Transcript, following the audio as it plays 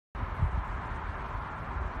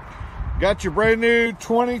Got your brand new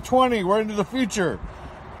 2020. We're into the future.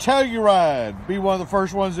 Telluride. Be one of the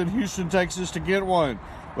first ones in Houston, Texas to get one.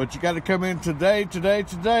 But you got to come in today to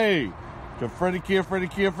Fredy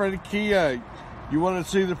Kia. You want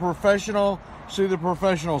to see the professional? See the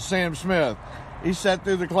professional, Sam Smith. He sat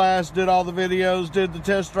through the class, did all the videos, did the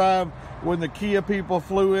test drive when the Kia people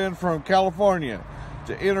flew in from California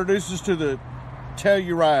to introduce us to the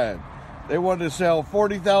Telluride. They wanted to sell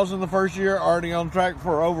 40,000 the first year, already on track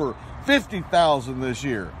for over 50,000 this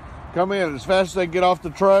year. Come in as fast as they get off the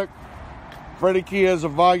truck. Fredy Kia is a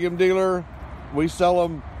volume dealer. We sell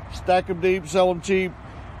them, stack them deep, sell them cheap.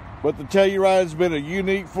 But the Telluride's been a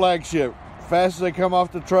unique flagship. Fast as they come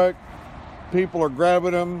off the truck, people are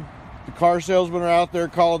grabbing them. The car salesmen are out there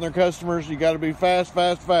calling their customers. You got to be fast.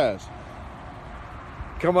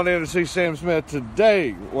 Come on in and see Sam Smith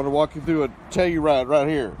today. I want to walk you through a Telluride right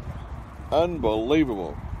here.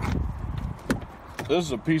 Unbelievable. This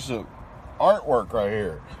is a piece of artwork right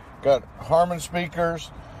here. Got Harman speakers,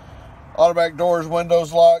 automatic doors,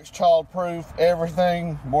 windows, locks, child-proof,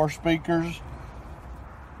 everything. More speakers.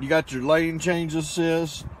 You got your lane change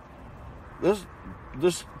assist.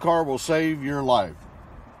 This car will save your life.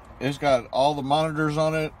 It's got all the monitors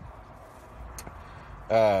on it.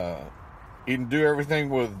 You can do everything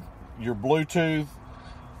with your Bluetooth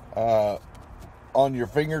on your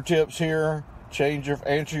fingertips here.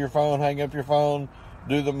 Answer your phone, hang up your phone,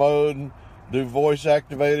 do the mode, do voice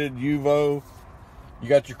activated, UVO. You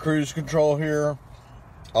got your cruise control here,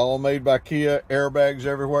 all made by Kia. Airbags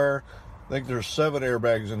everywhere. I think there's 7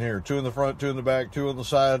 airbags in here. 2 in the front, 2 in the back, 2 on the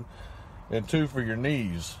side, and 2 for your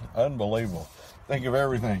knees. Unbelievable. Think of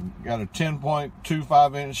everything. You got a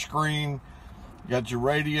 10.25-inch screen. You got your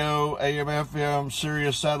radio, AM, FM,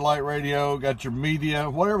 Sirius satellite radio. Got your media,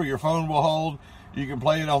 whatever your phone will hold. You can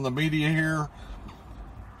play it on the media here.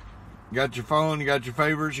 You got your phone, you got your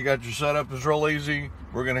favorites, you got your setup. It's real easy.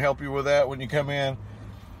 We're going to help you with that when you come in.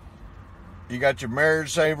 You got your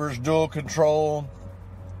marriage savers, dual control.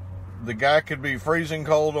 The guy could be freezing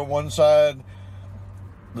cold on one side.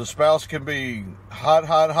 The spouse can be hot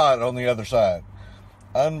on the other side.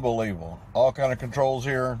 Unbelievable. All kind of controls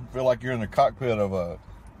here. Feel like you're in the cockpit of a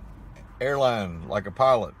airline, like a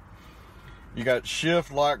pilot. You got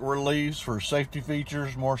shift lock release for safety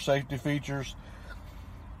features, more safety features.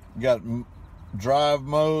 You got drive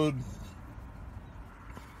mode,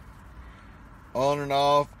 on and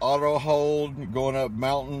off, auto hold, going up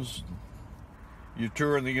mountains. You're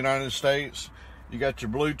touring the United States. You got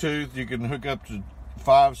your Bluetooth. You can hook up to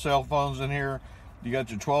 5 cell phones in here. You got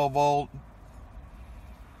your 12 volt.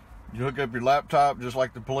 You hook up your laptop just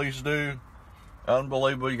like the police do.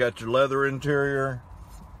 Unbelievable. You got your leather interior.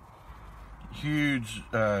 Huge.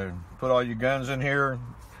 Put all your guns in here.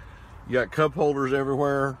 You got cup holders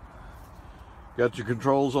everywhere. Got your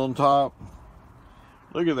controls on top.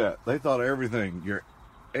 Look at that. They thought of everything. Your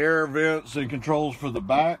air vents and controls for the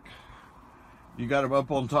back. You got them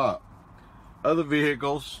up on top. Other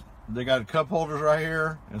vehicles, they got cup holders right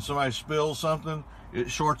here, and somebody spills something, it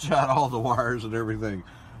shorts out all the wires and everything.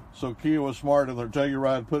 So Kia was smart in their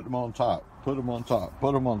Telluride, put them on top. Put them on top.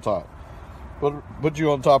 Put them on top. Put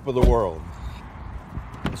you on top of the world.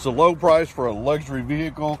 It's a low price for a luxury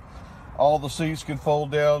vehicle. All the seats can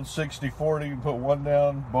fold down, 60-40. You can put one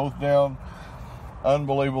down, both down.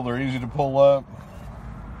 Unbelievable. They're easy to pull up.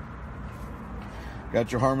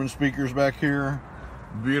 Got your Harman speakers back here.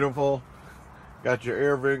 Beautiful. Got your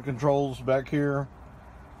air vent controls back here.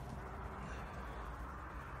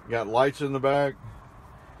 Got lights in the back.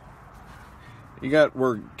 You got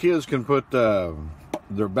where kids can put their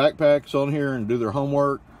backpacks on here and do their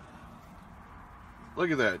homework. Look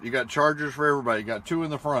at that. You got chargers for everybody. You got 2 in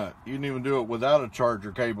the front. You can even do it without a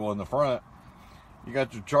charger cable in the front. You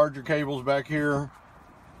got your charger cables back here.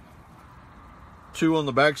 2 on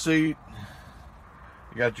the back seat.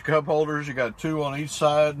 You got your cup holders. You got 2 on each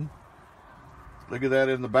side. Look at that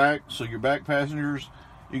in the back. So your back passengers,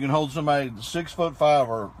 you can hold somebody 6'5"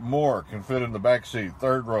 or more can fit in the back seat.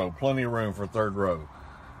 3rd row. Plenty of room for 3rd row.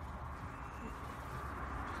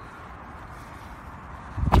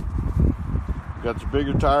 Got your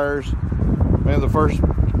bigger tires. Man, the first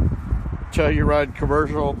Telluride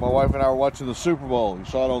commercial, my wife and I were watching the Super Bowl. You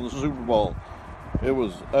saw it on the Super Bowl. It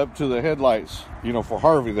was up to the headlights, you know, for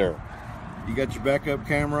Harvey there. You got your backup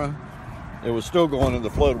camera. It was still going in the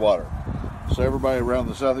flood water. So everybody around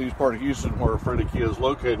the southeast part of Houston, where Fredy Kia is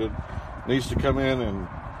located, needs to come in and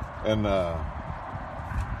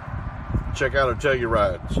check out a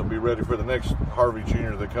Telluride. So be ready for the next Harvey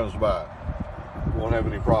Jr. that comes by. Won't have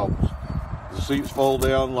any problems. The seats fold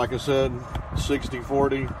down, like I said,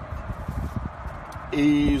 60-40.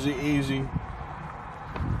 Easy.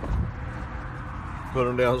 Put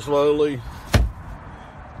them down slowly.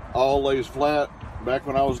 All lays flat. Back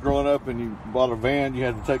when I was growing up and you bought a van, you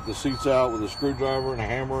had to take the seats out with a screwdriver and a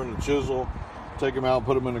hammer and a chisel. Take them out and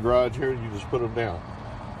put them in the garage. Here, you just put them down.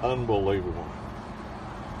 Unbelievable.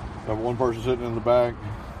 Have one person sitting in the back.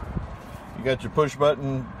 You got your push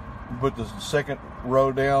button. You put the second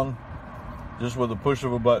row down just with the push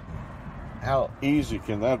of a button. How easy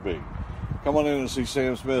can that be? Come on in and see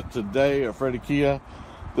Sam Smith today at Fredy Kia.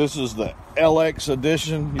 This is the LX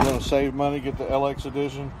edition. You want to save money, get the LX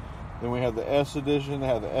edition. Then we have the S edition, they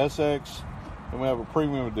have the SX, and we have a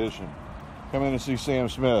premium edition. Come in and see Sam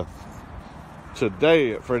Smith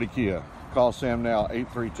today at Fredy Kia. Call Sam now,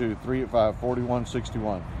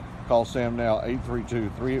 832-385-4161. Call Sam now,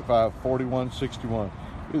 832-385-4161.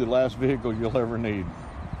 Be the last vehicle you'll ever need.